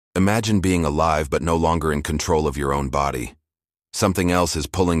Imagine being alive but no longer in control of your own body. Something else is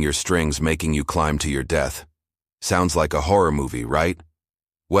pulling your strings, making you climb to your death. Sounds like a horror movie, right?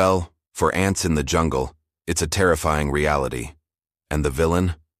 Well, for ants in the jungle, it's a terrifying reality. And the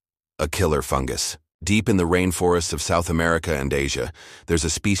villain? A killer fungus. Deep in the rainforests of South America and Asia, there's a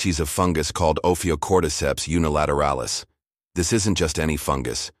species of fungus called Ophiocordyceps unilateralis. This isn't just any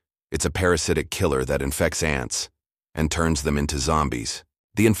fungus. It's a parasitic killer that infects ants and turns them into zombies.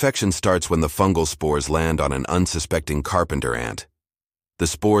 The infection starts when the fungal spores land on an unsuspecting carpenter ant. The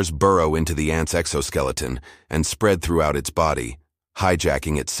spores burrow into the ant's exoskeleton and spread throughout its body,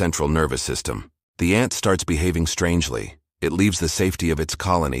 hijacking its central nervous system. The ant starts behaving strangely. It leaves the safety of its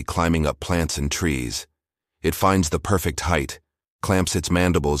colony, climbing up plants and trees. It finds the perfect height, clamps its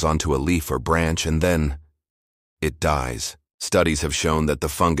mandibles onto a leaf or branch, and then it dies. Studies have shown that the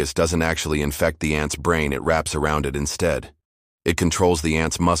fungus doesn't actually infect the ant's brain, it wraps around it instead. It controls the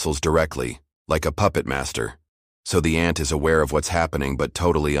ant's muscles directly, like a puppet master. So the ant is aware of what's happening but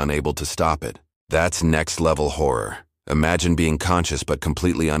totally unable to stop it. That's next-level horror. Imagine being conscious but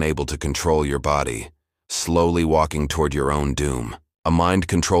completely unable to control your body, slowly walking toward your own doom. A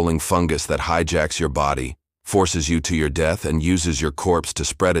mind-controlling fungus that hijacks your body, forces you to your death, and uses your corpse to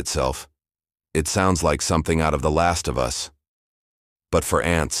spread itself. It sounds like something out of The Last of Us. But for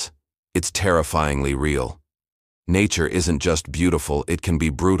ants, it's terrifyingly real. Nature isn't just beautiful, it can be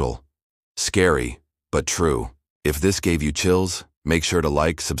brutal. Scary, but true. If this gave you chills, make sure to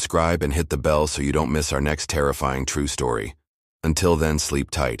like, subscribe, and hit the bell so you don't miss our next terrifying true story. Until then, sleep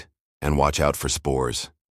tight, and watch out for spores.